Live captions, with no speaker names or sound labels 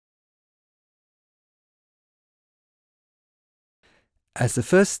As the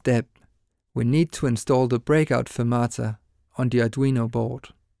first step, we need to install the breakout fermata on the Arduino board.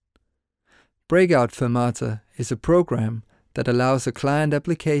 Breakout fermata is a program that allows a client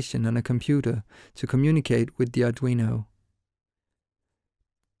application on a computer to communicate with the Arduino.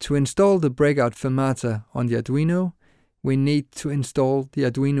 To install the breakout fermata on the Arduino, we need to install the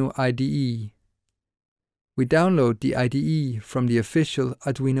Arduino IDE. We download the IDE from the official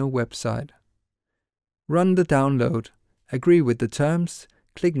Arduino website. Run the download, agree with the terms,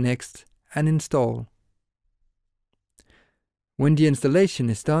 click Next, and install. When the installation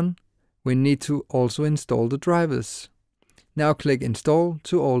is done, we need to also install the drivers. Now click Install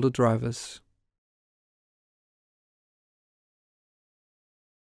to all the drivers.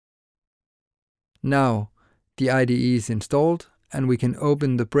 Now, the IDE is installed and we can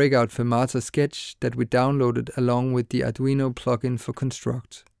open the breakout fermata sketch that we downloaded along with the Arduino plugin for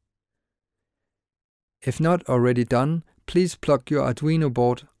Construct. If not already done, please plug your Arduino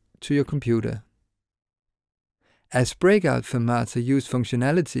board to your computer. As breakout fermata use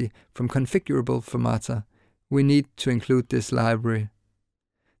functionality from configurable fermata, we need to include this library.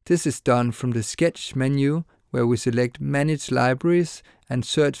 This is done from the Sketch menu, where we select Manage Libraries and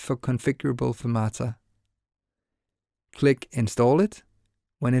search for configurable fermata. Click Install it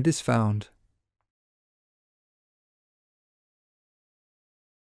when it is found.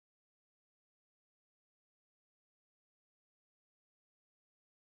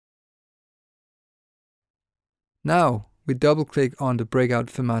 Now we double-click on the breakout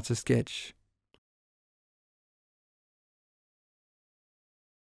fermata sketch.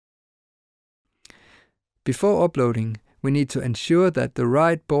 Before uploading, we need to ensure that the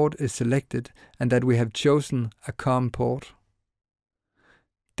right board is selected and that we have chosen a COM port.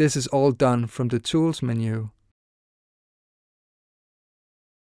 This is all done from the Tools menu.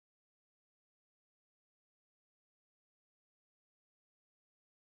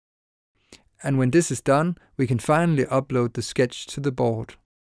 And when this is done, we can finally upload the sketch to the board.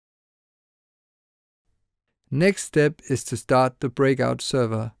 Next step is to start the breakout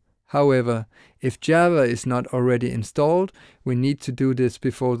server. However, if Java is not already installed, we need to do this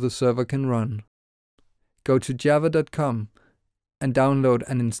before the server can run. Go to java.com and download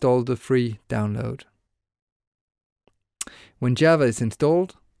and install the free download. When Java is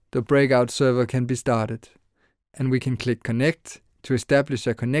installed, the breakout server can be started, and we can click Connect to establish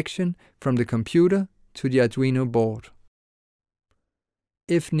a connection from the computer to the Arduino board.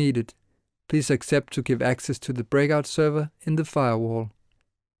 If needed, please accept to give access to the breakout server in the firewall.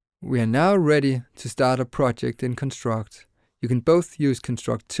 We are now ready to start a project in Construct. You can both use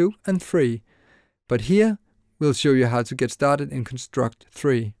Construct 2 and 3, but here we'll show you how to get started in Construct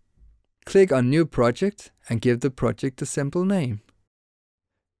 3. Click on New Project and give the project a simple name.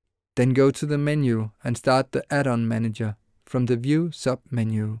 Then go to the menu and start the Add-on Manager from the View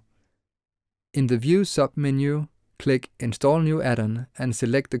sub-menu. In the View sub-menu, click Install New Add-on and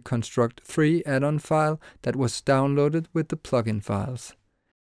select the Construct 3 add-on file that was downloaded with the plugin files.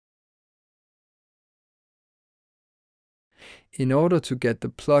 In order to get the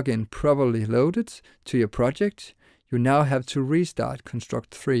plugin properly loaded to your project, you now have to restart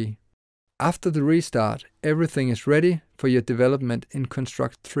Construct 3. After the restart, everything is ready for your development in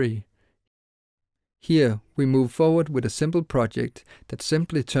Construct 3. Here, we move forward with a simple project that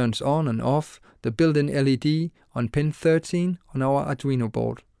simply turns on and off the built-in LED on pin 13 on our Arduino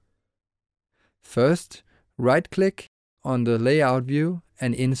board. First, right-click on the Layout view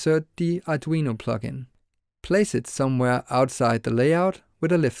and insert the Arduino plugin. Place it somewhere outside the layout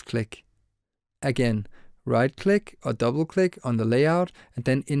with a left click. Again, right-click or double-click on the layout and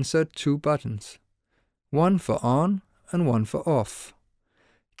then insert two buttons. One for on and one for off.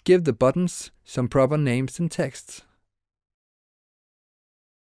 Give the buttons some proper names and texts.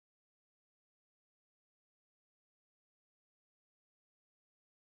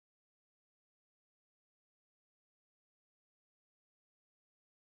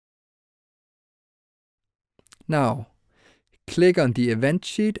 Now, click on the event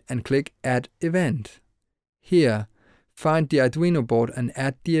sheet and click Add Event. Here, find the Arduino board and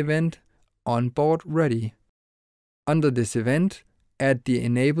add the event On Board Ready. Under this event, add the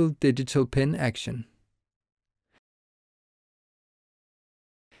Enable Digital Pin action.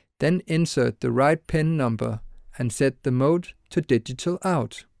 Then insert the right pin number and set the mode to Digital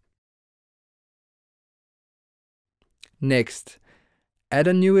Out. Next, add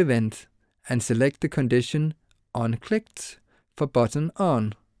a new event and select the condition On-clicked for button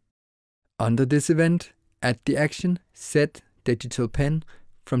On. Under this event, add the action Set Digital Pin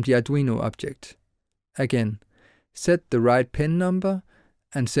from the Arduino object. Again, set the right pin number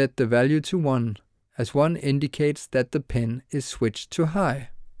and set the value to 1 as one indicates that the pin is switched to high.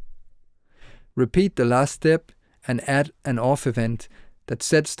 Repeat the last step and add an off event that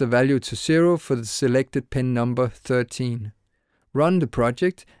sets the value to 0 for the selected pin number 13. Run the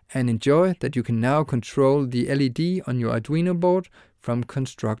project and enjoy that you can now control the LED on your Arduino board from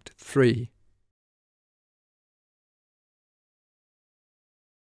Construct 3.